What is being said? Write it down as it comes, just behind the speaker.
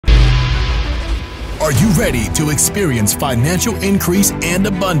Are you ready to experience financial increase and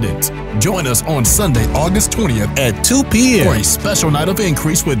abundance? Join us on Sunday, August 20th at 2 p.m. for a special night of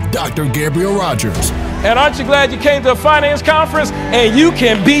increase with Dr. Gabriel Rogers. And aren't you glad you came to a finance conference and you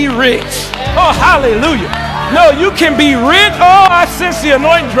can be rich? Oh, hallelujah. No, you can be rich. Oh, I sense the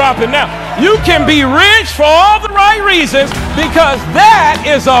anointing dropping now. You can be rich for all the right reasons because that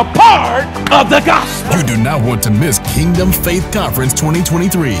is a part of the gospel. You do not want to miss Kingdom Faith Conference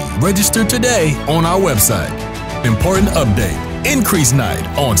 2023. Register today on our website. Important update. Increase night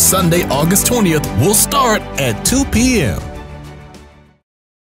on Sunday, August 20th will start at 2 p.m.